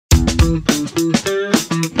My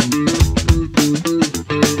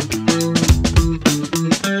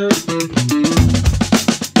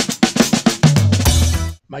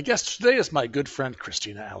guest today is my good friend,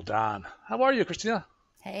 Christina Aldan. How are you, Christina?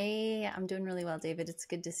 Hey, I'm doing really well, David. It's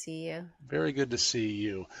good to see you. Very good to see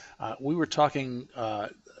you. We were talking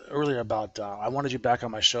earlier about I wanted you back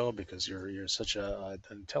on my show because you're such an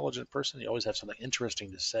intelligent person. You always have something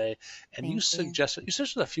interesting to say, and you Thank you.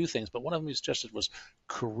 suggested a few things, but one of them you suggested was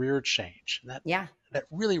career change, and Yeah. that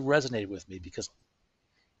really resonated with me because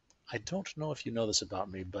I don't know if you know this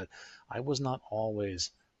about me, but I was not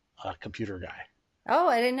always a computer guy. Oh,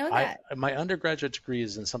 I didn't know I that. My undergraduate degree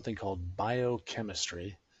is in something called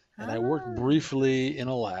biochemistry, and I worked Ah. briefly in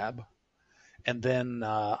a lab, and then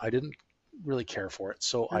I didn't really care for it,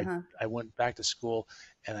 so Uh-huh. I went back to school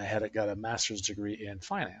and got a master's degree in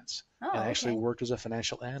finance, and I Oh, actually okay. worked as a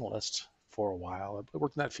financial analyst for a while. I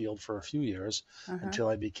worked in that field for a few years Uh-huh. until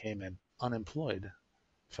I became an unemployed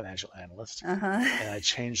financial analyst. Uh-huh. And I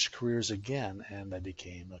changed careers again and I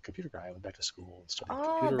became a computer guy. I went back to school and studied Oh,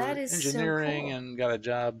 that computer is so engineering cool. and got a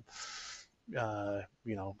job,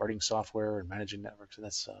 writing software and managing networks.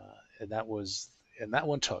 And that was, and that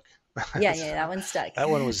one took. Yeah, So yeah, that one stuck. that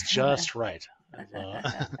one was just right.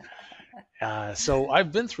 So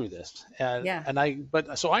I've been through this, Yeah,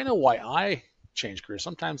 but so I know why I change careers.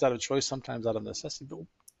 Sometimes out of choice, sometimes out of necessity. But let's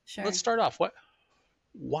sure. start off. What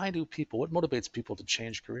motivates people to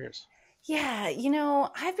change careers? Yeah,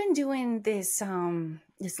 I've been doing this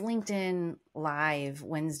LinkedIn live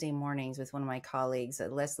Wednesday mornings with one of my colleagues,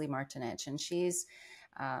 Leslie Martinich, and she's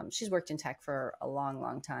worked in tech for a long,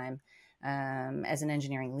 long time, as an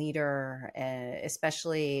engineering leader,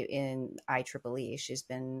 especially in IEEE. She's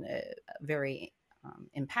been very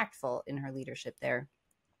impactful in her leadership there.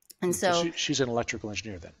 And So so, she's an electrical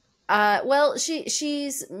engineer then. well,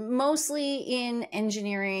 she's mostly in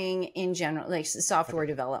engineering in general, like Okay. software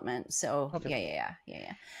development. So Okay.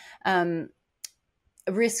 yeah. Um,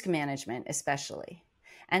 Risk management, especially.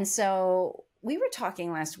 And so we were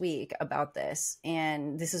talking last week about this,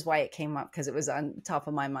 and this is why it came up, because it was on top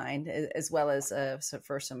of my mind, as well as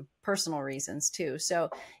for some personal reasons too. So,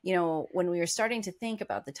 when we were starting to think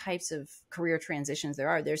about the types of career transitions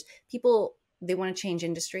there's people, they want to change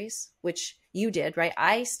industries, which you did, right?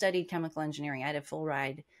 I studied chemical engineering. I had a full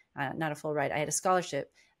ride, not a full ride. I had a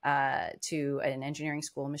scholarship to an engineering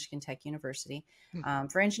school, Michigan Tech University, Hmm.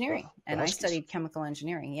 for engineering, The and I Huskies. studied chemical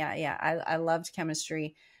engineering. Yeah. I loved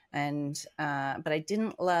chemistry, and but I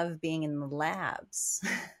didn't love being in the labs.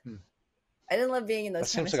 Hmm. I didn't love being in That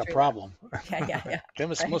those seems like a chemistry labs. problem. Yeah.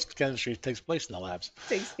 Right. Most chemistry takes place in the labs.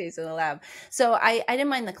 Takes place in the lab. So I didn't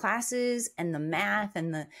mind the classes and the math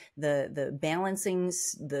and the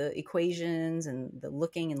balancings, the equations and the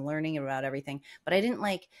looking and learning about everything. But I didn't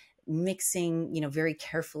like mixing, very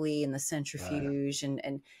carefully in the Right. centrifuge,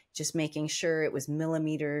 and just making sure it was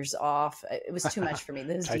millimeters off. It was too much for me.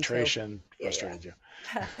 Those details. Titration Yeah. frustrated you.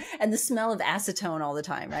 And the smell of acetone all the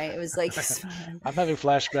time, right? It was like I'm having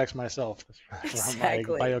flashbacks myself from my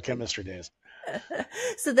exactly. biochemistry days.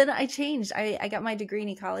 So then I changed. I got my degree in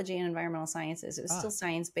ecology and environmental sciences. It was Ah, still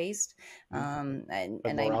science based, hmm. and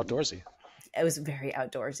But more outdoorsy. it was very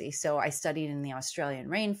outdoorsy. So I studied in the Australian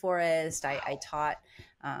rainforest. I Wow. taught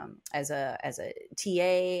as a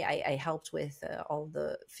TA. I helped with all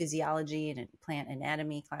the physiology and plant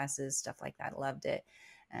anatomy classes, stuff like that. Loved it.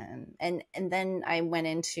 And then I went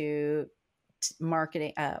into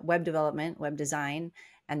marketing, web development, web design,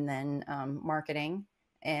 and then marketing,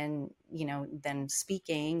 and then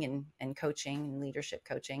speaking and coaching and leadership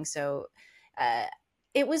coaching. So uh,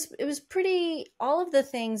 it was pretty, all of the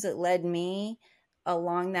things that led me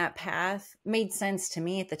along that path made sense to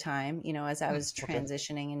me at the time, as I Hmm. was Okay.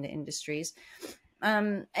 transitioning into industries.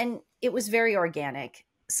 And it was very organic.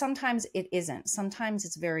 Sometimes it isn't. Sometimes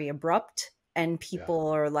it's very abrupt, and Yeah. people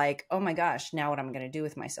are like, oh my gosh, now what am I going to do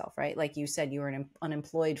with myself, right? Like you said, you were an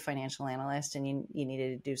unemployed financial analyst, and you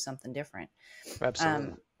needed to do something different.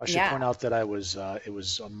 Absolutely. Um, I should yeah. point out that it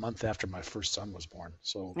was a month after my first son was born.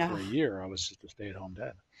 So for a Oh, year, I was just a stay-at-home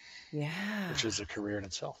dad, which yeah. is a career in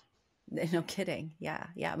itself. No kidding. Yeah.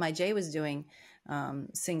 My Jay was doing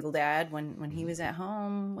single dad when he Hmm. was at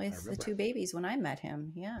home I with the remember. two babies when I met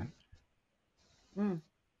him. Yeah. Mhm. Mm.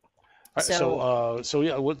 All right, So so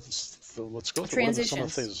yeah, let's go through. What are some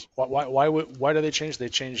of the transitions. things? Why do they change? They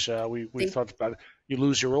change. We They talked about it. You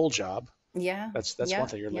lose your old job. Yeah, That's one yeah,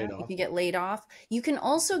 thing. You're yeah. laid You off. can get laid off. You can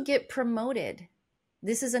also get promoted.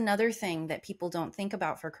 This is another thing that people don't think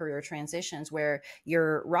about for career transitions, where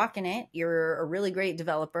you're rocking it, you're a really great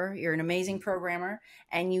developer, you're an amazing Mhm. programmer,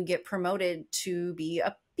 and you get promoted to be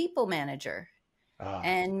a people manager. Ah,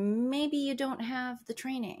 and maybe you don't have the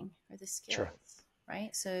training or the sure. skills,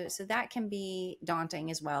 right? So that can be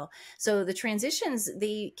daunting as well. So the transitions,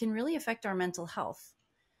 they can really affect our mental health,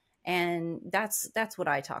 and that's what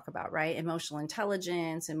I talk about, right? Emotional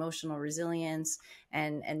intelligence, emotional resilience,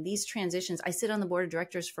 and these transitions. I sit on the board of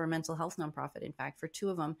directors for a mental health nonprofit, in fact, for two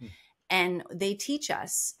of them, Hmm. and they teach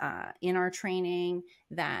us in our training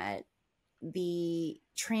that the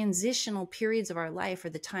transitional periods of our life are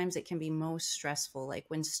the times that can be most stressful, like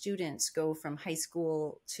when students go from high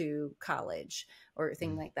school to college or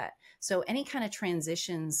thing Hmm. like that. So any kind of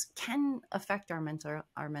transitions can affect our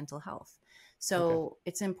mental health. Okay. So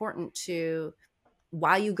it's important to,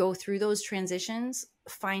 while you go through those transitions,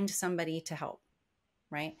 find somebody to help,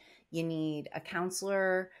 right? You need a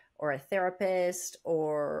counselor or a therapist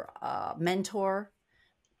or a mentor.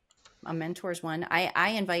 A mentor is one. I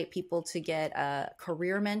invite people to get a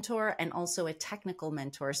career mentor and also a technical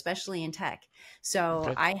mentor, especially in tech. So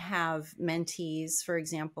Okay. I have mentees, for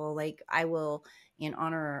example, like I will, in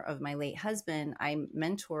honor of my late husband, I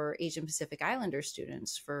mentor Asian Pacific Islander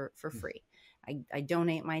students for Hmm. free. I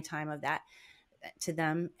donate my time of that to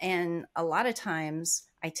them. And a lot of times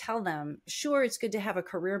I tell them, sure, it's good to have a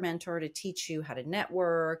career mentor to teach you how to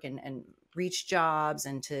network and reach jobs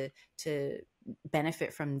and to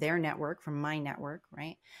benefit from their network, from my network,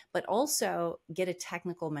 right? But also get a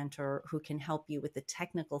technical mentor who can help you with the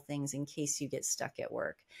technical things in case you get stuck at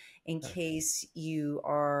work, in Right. case you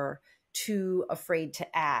are too afraid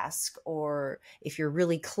to ask, or if you're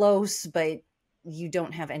really close, but you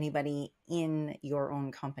don't have anybody in your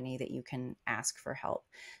own company that you can ask for help.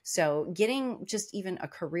 So, getting just even a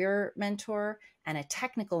career mentor and a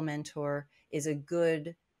technical mentor is a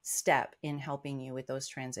good step in helping you with those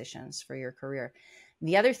transitions for your career.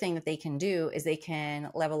 The other thing that they can do is they can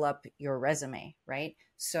level up your resume, right?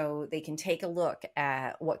 So they can take a look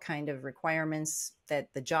at what kind of requirements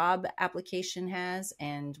that the job application has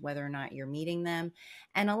and whether or not you're meeting them.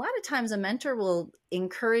 And a lot of times a mentor will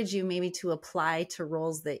encourage you maybe to apply to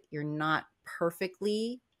roles that you're not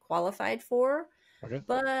perfectly qualified for, Okay.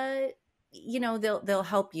 but they'll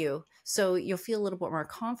help you, so you'll feel a little bit more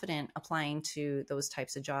confident applying to those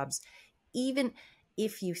types of jobs, even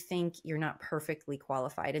if you think you're not perfectly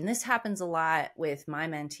qualified. And this happens a lot with my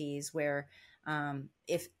mentees, where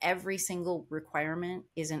if every single requirement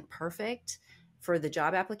isn't perfect for the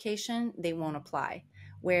job application, they won't apply.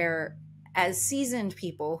 Where, as seasoned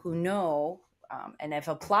people who know and have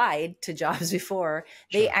applied to jobs before,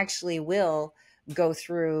 they Sure. actually will go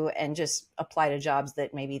through and just apply to jobs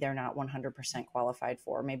that maybe they're not 100% qualified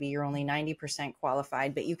for. Maybe you're only 90%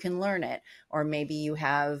 qualified, but you can learn it. Or maybe you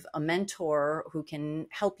have a mentor who can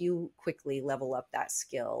help you quickly level up that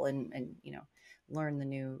skill and learn the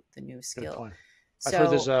new Good skill. point. So I've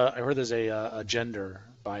heard there's a gender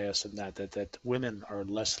bias in that women are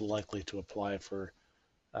less likely to apply for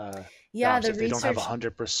uh, yeah, jobs the if they don't have research,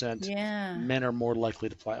 100%. yeah, Men are more likely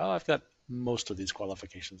to apply. Oh, I've got most of these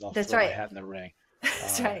qualifications. I'll that's throw my right. hat in the ring.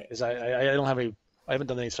 That's right. Is I don't have any. I haven't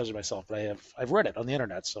done any studies myself, but I've read it on the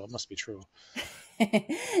internet, so it must be true.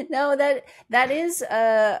 No, that is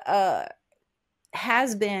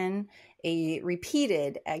has been a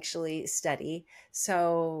repeated, actually, study.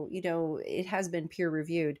 So it has been peer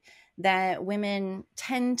reviewed that women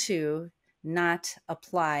tend to not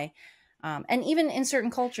apply. And even in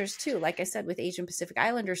certain cultures too, like I said, with Asian Pacific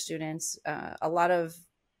Islander students, a lot of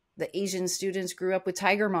the Asian students grew up with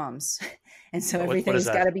tiger moms. And so What is everything's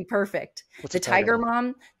got that? to be perfect. What's a The tiger tiger mom?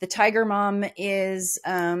 mom, the tiger mom is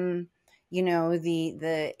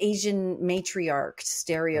the Asian matriarch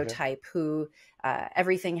Okay. stereotype, who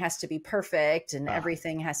everything has to be perfect, and Ah,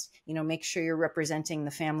 everything has, make sure you're representing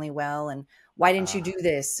the family well, and why didn't you ah, do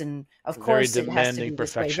this, and of very course it has to demanding be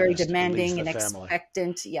this way, very perfectionist who leads demanding the and family.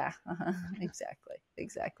 expectant. Yeah.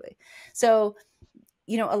 Exactly. So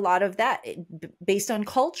a lot of that, based on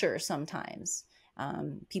culture, sometimes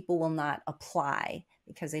people will not apply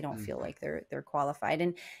because they don't Mm, feel like they're qualified.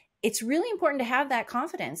 And it's really important to have that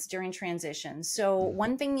confidence during transition. So mm,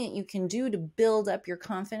 one thing that you can do to build up your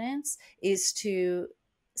confidence is to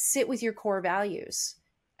sit with your core values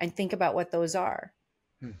and think about what those are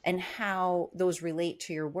mm. and how those relate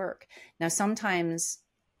to your work. Now, sometimes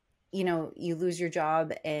you lose your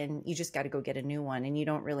job and you just got to go get a new one, and you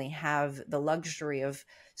don't really have the luxury of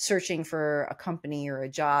searching for a company or a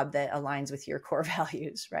job that aligns with your core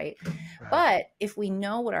values, right? Right. But if we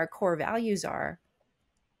know what our core values are,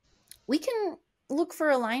 we can look for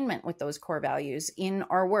alignment with those core values in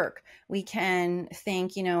our work. We can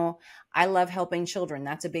think, I love helping children.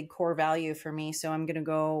 That's a big core value for me. So I'm going to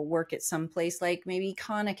go work at some place like maybe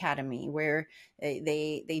Khan Academy, where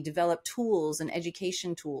they develop tools and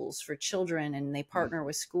education tools for children, and they Mhm. partner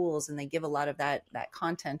with schools, and they give a lot of that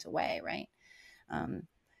content away, right? Um,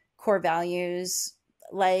 Core values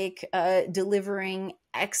like delivering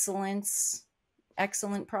excellent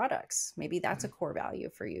products. Maybe that's a Mhm. core value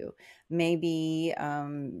for you. Maybe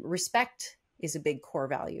respect is a big core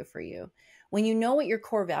value for you. When you know what your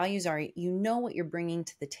core values are, you know what you're bringing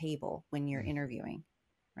to the table when you're Mhm. interviewing,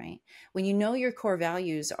 right? When you know your core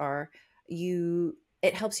values are,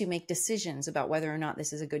 it helps you make decisions about whether or not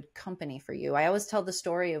this is a good company for you. I always tell the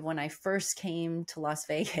story of when I first came to Las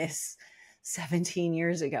Vegas 17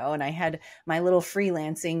 years ago, and I had my little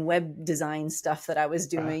freelancing web design stuff that I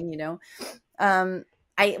was Uh-huh. doing. um,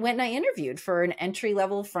 I went and I interviewed for an entry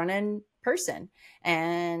level front end person,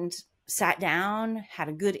 and sat down, had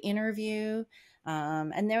a good interview.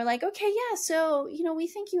 And they're like, okay, yeah, so, we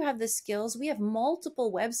think you have the skills. We have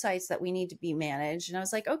multiple websites that we need to be managed. And I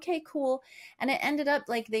was like, okay, cool. And it ended up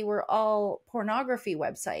like they were all pornography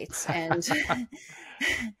websites. And,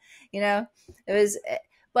 you know, it was,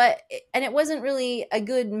 but, and it wasn't really a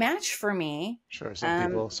good match for me. Sure.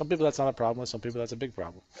 Um, Some people that's not a problem. With some people that's a big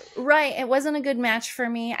problem. Right. It wasn't a good match for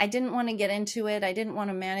me. I didn't want to get into it. I didn't want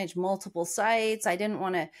to manage multiple sites. I didn't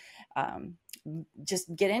want to um,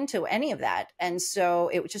 just get into any of that. And so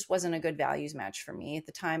it just wasn't a good values match for me. At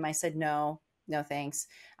the time, I said, no, no, thanks.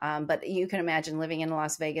 But you can imagine living in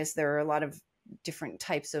Las Vegas, there are a lot of different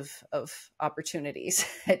types of opportunities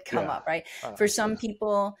that come Yeah. up, right? I For see. some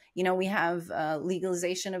people, we have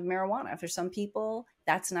legalization of marijuana. For some people,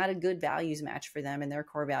 that's not a good values match for them and their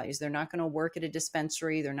core values. They're not going to work at a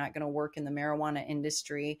dispensary. They're not going to work in the marijuana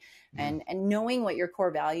industry. Mhm. And knowing what your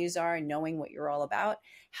core values are and knowing what you're all about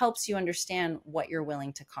helps you understand what you're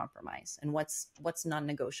willing to compromise and what's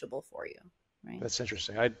non-negotiable for you, right? That's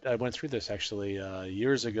interesting. I went through this actually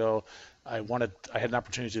years ago. I had an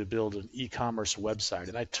opportunity to build an e-commerce website,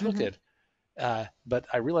 and I took Mm-hmm. it. But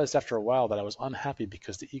I realized after a while that I was unhappy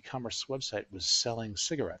because the e-commerce website was selling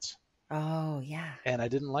cigarettes, Oh, yeah. and I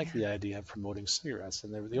didn't like Yeah. the idea of promoting cigarettes.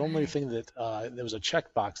 And the only Right. thing that there was a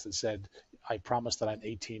checkbox that said, "I promise that I'm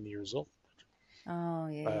 18 years old." Oh,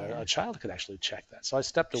 yeah, yeah. A child could actually check that, so I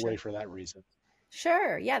stepped away Sure. for that reason.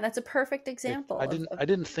 Sure. Yeah, that's a perfect example of I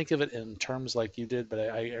didn't think of it in terms like you did, but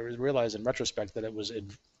I realized in retrospect that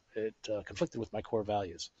it conflicted with my core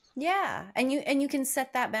values. yeah, and you can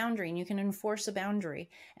set that boundary and you can enforce a boundary.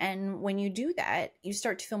 And when you do that, you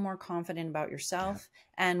start to feel more confident about Yeah. yourself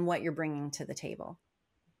and what you're bringing to the table,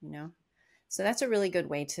 you know? So that's a really good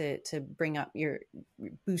way to bring up your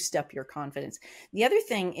boost up your confidence. The other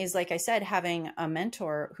thing is, like I said, having a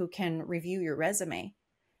mentor who can review your resume.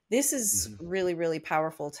 This is Hmm. really, really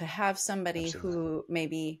powerful to have I've somebody seen that. who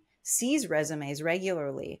maybe sees resumes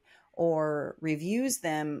regularly or reviews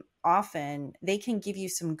them often. They can give you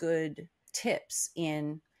some good tips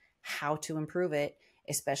in how to improve it,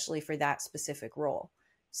 especially for that specific role.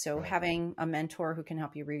 So Right. having a mentor who can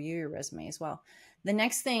help you review your resume as well. The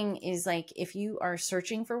next thing is, like, if you are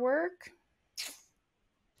searching for work,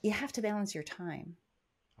 you have to balance your time.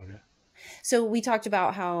 Okay. So we talked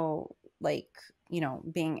about how, like,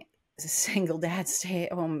 being a single dad, stay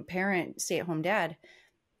at home parent, stay at home dad,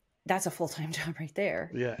 that's a full time job right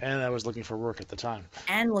there. Yeah, and I was looking for work at the time.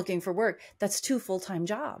 And looking for work, that's two full time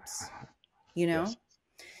jobs, you Yes. know?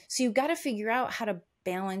 So you've got to figure out how to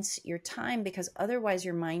balance your time, because otherwise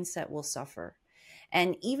your mindset will suffer.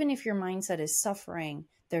 And even if your mindset is suffering,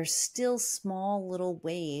 there's still small little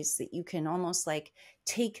ways that you can almost like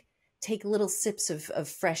take take little sips of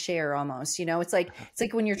fresh air almost. It's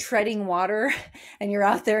like when you're treading water and you're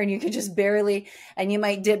out there and you can just barely, and you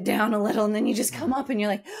might dip down a little and then you just come up and you're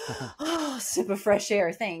like, oh, sip of fresh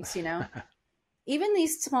air, thanks. Even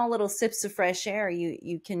these small little sips of fresh air,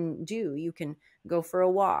 you can do. You can go for a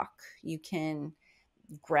walk, you can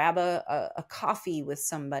grab a coffee with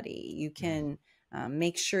somebody. You Mhm. can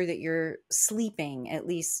make sure that you're sleeping at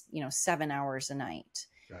least 7 hours a night.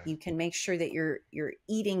 Right. You can make sure that you're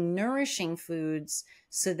eating nourishing foods,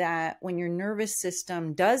 so that when your nervous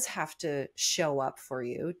system does have to show up for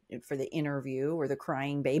you for the interview or the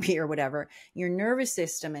crying baby or whatever, your nervous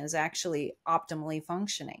system is actually optimally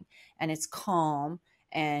functioning and it's calm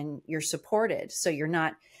and you're supported. So you're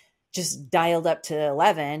not just dialed up to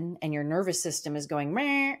 11 and your nervous system is going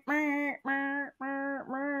meh, meh, meh, meh,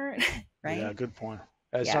 meh, Yeah, right? good point.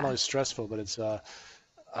 It's not Yeah, only stressful, but it's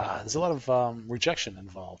there's a lot of rejection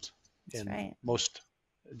involved that's in right. most.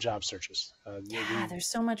 job searches. Yeah, there's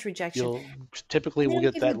so much rejection. You'll typically And they we'll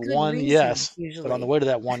don't get give you that good one reasons yes, but on the usually. way to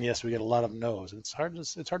that one yes, we get a lot of no's. It's hard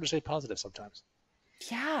to stay positive sometimes.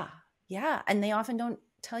 Yeah. Yeah. And they often don't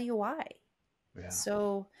tell you why. Yeah.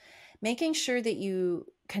 So making sure that you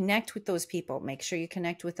connect with those people, make sure you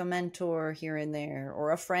connect with a mentor here and there,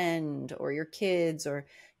 or a friend, or your kids, or,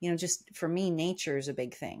 just for me, nature is a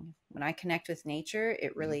big thing. When I connect with nature, Mhm.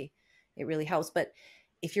 it really helps. But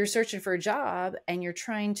if you're searching for a job and you're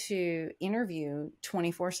trying to interview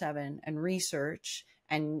 24/7 and research,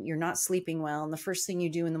 and you're not sleeping well, and the first thing you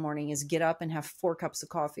do in the morning is get up and have 4 cups of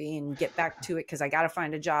coffee and get back to it because I got to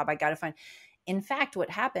find a job, I got to find. In fact, what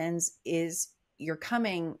happens is you're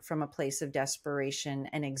coming from a place of desperation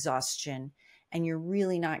and exhaustion, and you're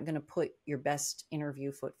really not going to put your best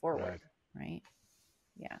interview foot forward, Right. right?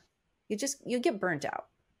 Yeah. You get burnt out,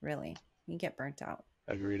 really. You get burnt out.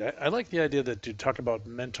 Agreed. I like the idea that you talked about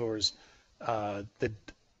mentors that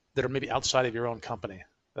are maybe outside of your own company.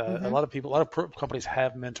 A Mm-hmm. lot of people, a lot of companies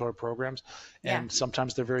have mentor programs, Yeah. and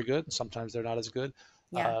sometimes they're very good, and sometimes they're not as good.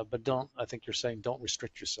 Yeah. But don't, I think you're saying, don't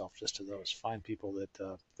restrict yourself just to those. Find people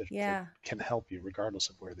that Yeah. can help you regardless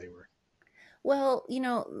of where they were. Well,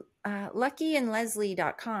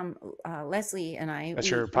 luckyandleslie.com, Leslie and I, That's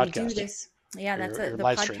your we do podcast this. Yeah, or that's your the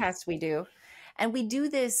live stream. podcast we do. And we do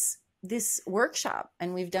this workshop,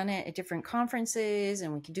 and we've done it at different conferences,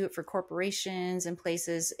 and we can do it for corporations and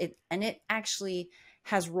places. It actually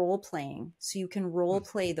has role playing. So you can role Hmm.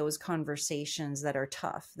 play those conversations that are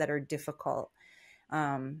tough, that are difficult.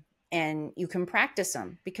 Um, and you can practice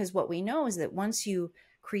them, because what we know is that once you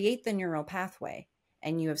create the neural pathway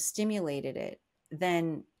and you have stimulated it,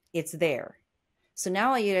 then it's there. So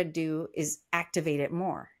now all you got to do is activate it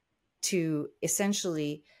more to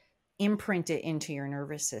essentially imprint it into your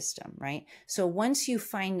nervous system, right? So once you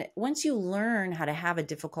learn how to have a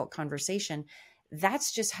difficult conversation,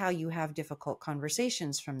 that's just how you have difficult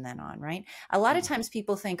conversations from then on, right? A lot of Hmm. times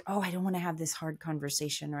people think, oh, I don't want to have this hard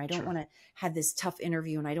conversation, or I don't Sure. want to have this tough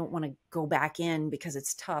interview, and I don't want to go back in because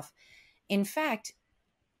it's tough. In fact,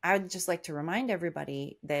 I would just like to remind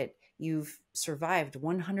everybody that you've survived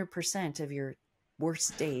 100% of your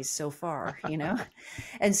worst days so far,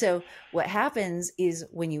 And so what happens is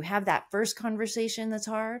when you have that first conversation that's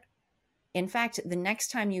hard, in fact, the next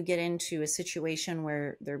time you get into a situation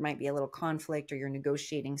where there might be a little conflict or you're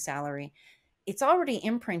negotiating salary, it's already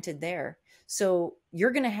imprinted there. So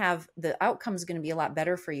you're going to have the outcome is going to be a lot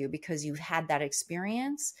better for you because you've had that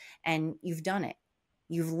experience and you've done it.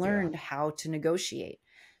 You've Yeah. learned how to negotiate.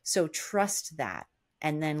 So trust that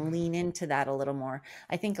and then lean into that a little more.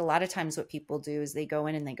 I think a lot of times what people do is they go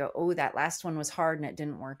in and they go, oh, that last one was hard and it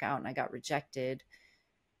didn't work out and I got rejected.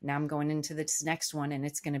 Now I'm going into this next one and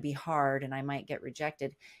it's going to be hard and I might get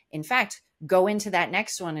rejected. In fact, go into that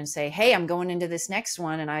next one and say, hey, I'm going into this next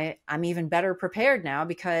one and I'm even better prepared now Yeah.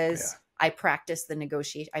 because I practiced the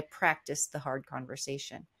negotiation. I practiced the hard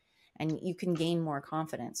conversation, and you can gain more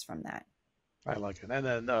confidence from that. I like it. And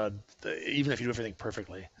then even if you do everything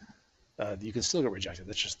perfectly, you can still get rejected.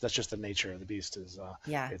 That's just the nature of the beast.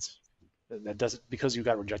 Yeah, It's that doesn't because you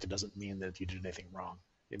got rejected doesn't mean that you did anything wrong.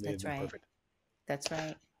 It may have that's been right. perfect. That's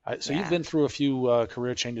right. So you've Yeah. been through a few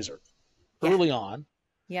career changes Yeah. early on.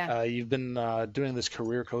 Yeah. You've been doing this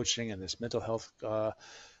career coaching and this mental health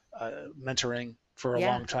mentoring for a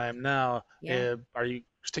Yeah. long time now. Yeah. Are you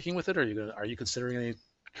sticking with it, or are you considering any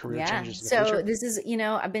career Yeah. changes in the So future? this is,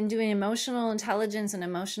 I've been doing emotional intelligence and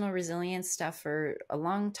emotional resilience stuff for a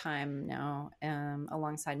long time now,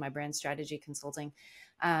 alongside my brand strategy consulting.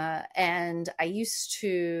 And I used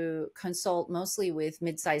to consult mostly with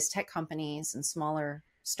mid-sized tech companies and smaller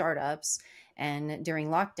startups. And during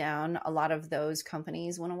lockdown, a lot of those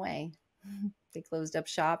companies went away. They closed up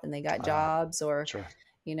shop and they got Uh, jobs, or, sure.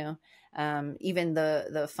 you know, even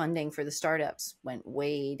the funding for the startups went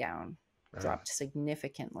way down, Right. dropped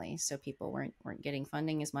significantly, so people weren't getting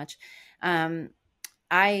funding as much. um,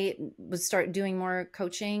 I would start doing more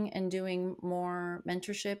coaching and doing more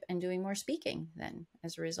mentorship and doing more speaking then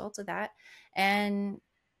as a result of that. And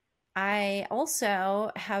I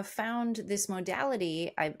also have found this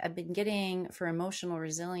modality I've been getting for emotional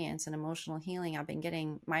resilience and emotional healing. I've been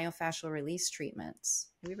getting myofascial release treatments.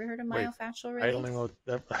 Have you ever heard of Wait, myofascial I don't even release? know what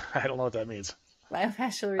that, I don't know what that means.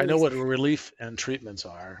 Myofascial I know release. what relief and treatments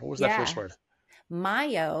are. What was that first Yeah. word?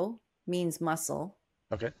 Myo means muscle.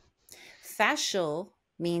 Okay. Fascial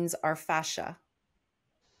means our fascia.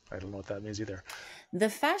 I don't know what that means either. The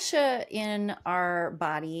fascia in our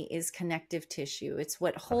body is connective tissue. It's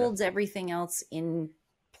what Okay. holds everything else in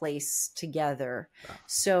place together. Uh,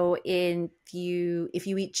 So if you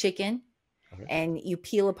eat chicken, Okay. and you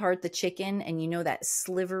peel apart the chicken, and you know that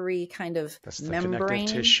slivery kind of That's the connective membrane?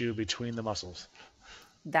 tissue between the muscles.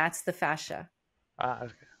 That's the fascia. Ah,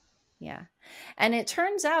 okay. Yeah. And it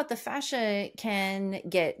turns out the fascia can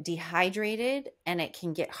get dehydrated and it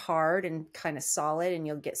can get hard and kind of solid, and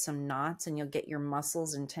you'll get some knots and you'll get your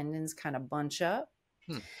muscles and tendons kind of bunch up.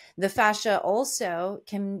 Hmm. The fascia also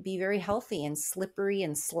can be very healthy and slippery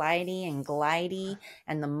and slidey and glidey,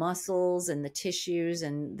 and the muscles and the tissues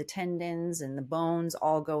and the tendons and the bones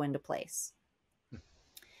all go into place.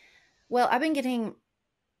 Well, I've been getting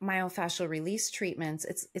myofascial release treatments.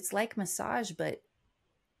 It's like massage, but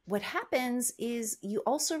what happens is you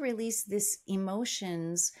also release this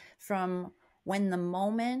emotions from when the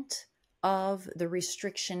moment of the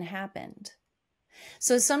restriction happened.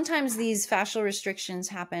 So sometimes these fascial restrictions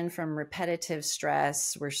happen from repetitive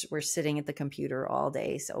stress. We're sitting at the computer all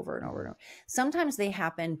day, so over and over and Mm-hmm. over. Sometimes they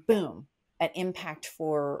happen, boom, at impact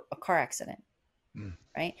for a car accident, Mm.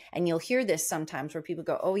 right? And you'll hear this sometimes where people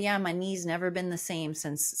go, "Oh yeah, my knee's never been the same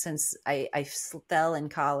since I fell in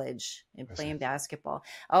college and I see. playing basketball.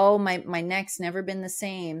 Oh, my neck's never been the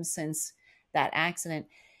same since that accident."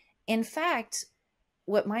 In fact,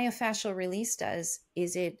 what myofascial release does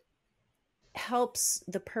is it helps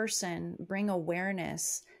the person bring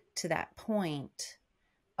awareness to that point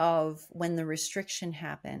of when the restriction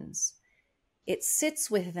happens. It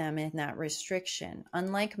sits with them in that restriction,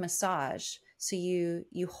 unlike massage. So you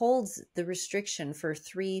hold the restriction for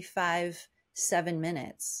 3, 5, 7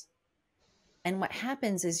 minutes, and what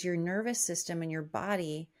happens is your nervous system and your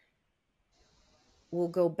body will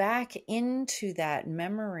go back into that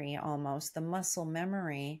memory, almost the muscle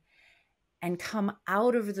memory, and come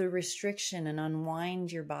out of the restriction and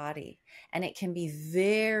unwind your body. And it can be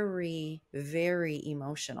very, very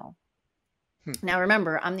emotional. Hmm. Now,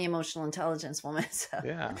 remember, I'm the emotional intelligence woman. So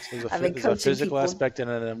Yeah. So I've been there's a coaching physical people. aspect and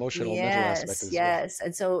an emotional, mental aspect Yes, as well. yes.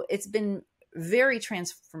 And so it's been very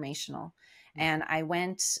transformational. Hmm. And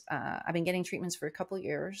I've been getting treatments for a couple of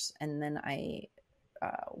years. And then I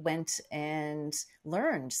went and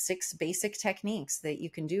learned 6 basic techniques that you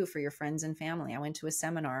can do for your friends and family. I went to a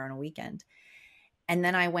seminar on a weekend. And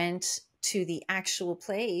then I went to the actual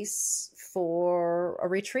place for a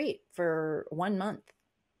retreat for 1 month.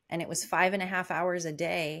 And it was 5.5 hours a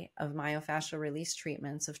day of myofascial release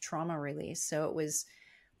treatments of trauma release. So it was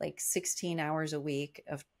like 16 hours a week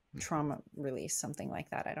of Hmm. trauma release, something like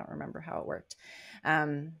that. I don't remember how it worked.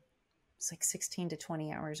 It's like 16 to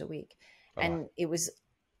 20 hours a week. Oh, wow. And it was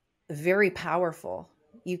very powerful.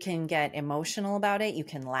 You can get emotional about it. You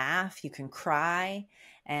can laugh, you can cry.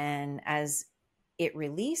 And as it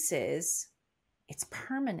releases, it's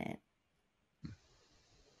permanent.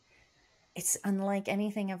 It's unlike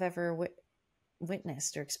anything I've ever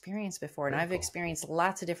witnessed or experienced before. And Very I've cool. experienced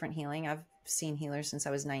lots of different healing. I've seen healers since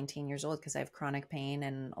I was 19 years old because I have chronic pain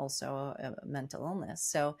and also a mental illness.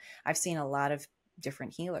 So I've seen a lot of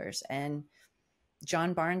different healers. And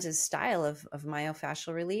John Barnes's style of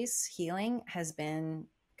myofascial release healing has been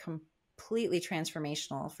completely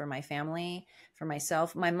transformational for my family, for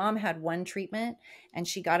myself. My mom had one treatment and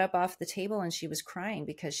she got up off the table and she was crying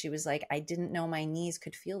because she was like, "I didn't know my knees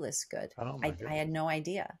could feel this good. Oh my I goodness. had no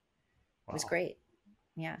idea." It was Wow. great.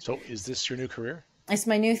 Yeah. So is this your new career? It's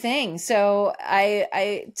my new thing. So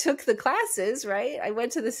I took the classes, right? I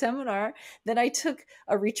went to the seminar, then I took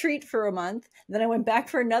a retreat for a month, then I went back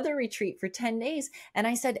for another retreat for 10 days. And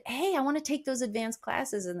I said, "Hey, I want to take those advanced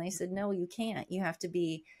classes." And they said, "No, you can't. You have to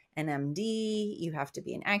be an MD, you have to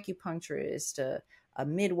be an acupuncturist, a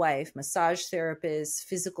midwife, massage therapist,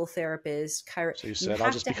 physical therapist, So you you said, I'll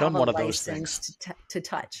have just to have become a one of those license things. to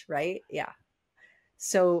touch," right? Yeah.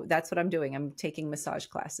 So that's what I'm doing. I'm taking massage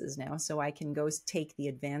classes now so I can go take the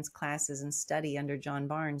advanced classes and study under John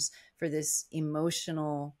Barnes for this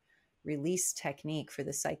emotional release technique for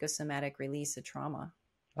the psychosomatic release of trauma.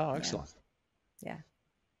 Oh, Yeah. excellent. Yeah.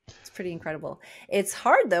 It's pretty incredible. It's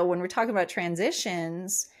hard though when we're talking about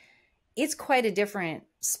transitions. It's quite a different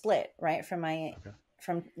split, right, Okay.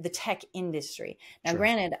 from the tech industry. Now, Sure.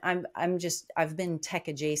 granted, I've been tech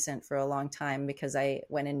adjacent for a long time because I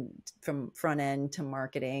went in from front end to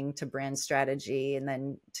marketing to brand strategy and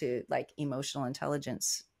then to like emotional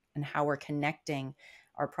intelligence and how we're connecting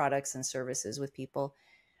our products and services with people,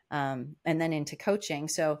 and then into coaching.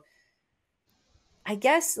 So I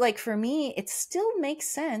guess like for me, it still makes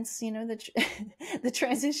sense, the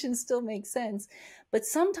transition still makes sense, but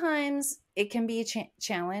sometimes it can be a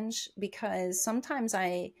challenge because sometimes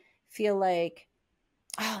I feel like,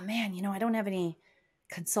 oh man, I don't have any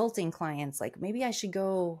consulting clients. Like maybe I should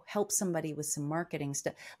go help somebody with some marketing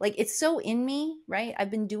stuff. Like it's so in me, right?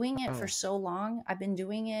 I've been doing it for Oh, so long. I've been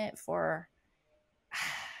doing it for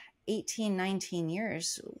 18, 19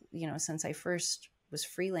 years, since I first was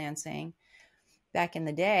freelancing back in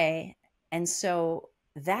the day. And so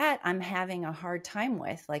that I'm having a hard time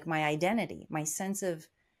with, like my identity, my sense of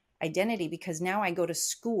identity, because now I go to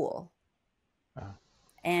school Uh,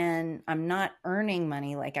 and I'm not earning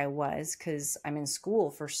money like I was, because I'm in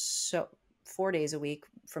school for 4 days a week,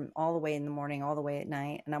 from all the way in the morning, all the way at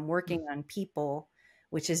night. And I'm working on people,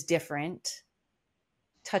 which is different.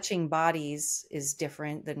 Touching bodies is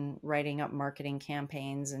different than writing up marketing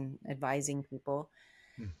campaigns and advising people.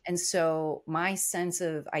 mm, And so my sense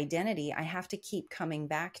of identity, I have to keep coming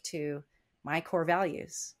back to my core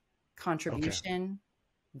values: okay. contribution,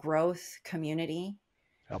 growth, community.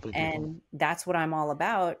 Helping people. And that's what I'm all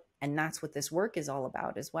about. And that's what this work is all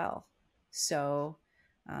about as well. So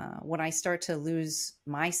when I start to lose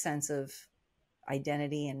my sense of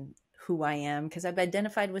identity and who I am, because I've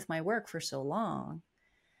identified with my work for so long,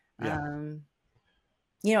 Yeah. um,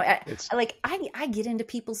 It's I get into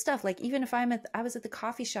people's stuff. Like, even if I was at the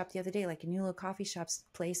coffee shop the other day, like a new little coffee shop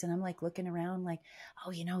place, and I'm like looking around like,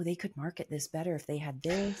 oh, they could market this better if they had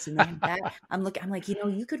this and they had that. I'm like,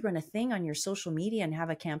 you could run a thing on your social media and have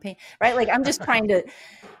a campaign, right? Like, I'm just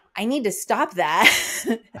I need to stop that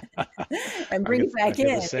and bring it I back feel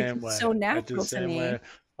the in. same It's way. so I do the natural to same way. me.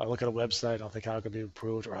 I look at a website, I'll think how it could be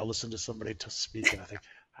improved, or I'll listen to somebody to speak, and I think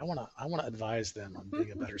I wanna advise them on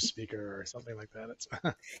being a better speaker or something like that. It's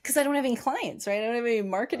Because I don't have any clients, right? I don't have any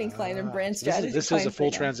marketing client and brand so strategy this is a clients full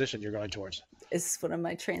right now. transition you're going towards. Is one of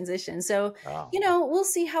my transitions. So, Oh, we'll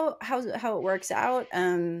see how it works out.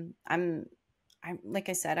 I'm like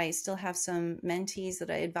I said, I still have some mentees that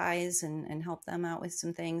I advise and help them out with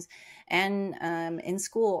some things, and in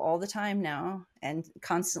school all the time now, and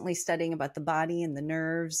constantly studying about the body and the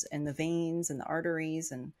nerves and the veins and the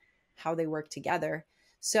arteries and how they work together.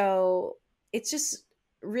 So it's just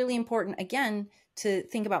really important, again, to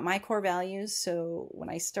think about my core values. So when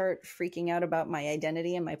I start freaking out about my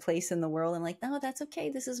identity and my place in the world, and like, no, that's okay.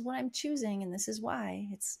 This is what I'm choosing, and this is why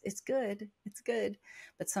it's good. It's good.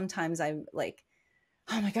 But sometimes I'm like,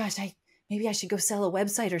 oh my gosh, maybe I should go sell a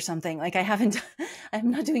website or something. Like,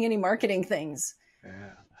 I'm not doing any marketing things.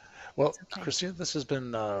 yeah. Well, It's okay. Christina, this has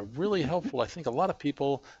been really helpful. I think a lot of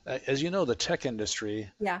people, as you know, the tech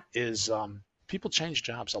industry Yeah, is people change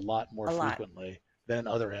jobs a lot more a lot. frequently than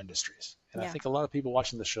other industries. And I Yeah. think a lot of people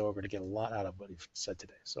watching the show are going to get a lot out of what you've said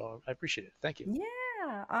today. So I appreciate it. Thank you.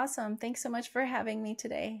 Yeah. Awesome. Thanks so much for having me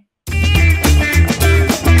today.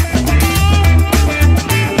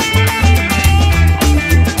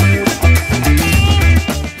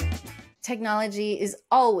 Technology is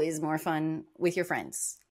always more fun with your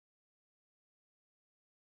friends.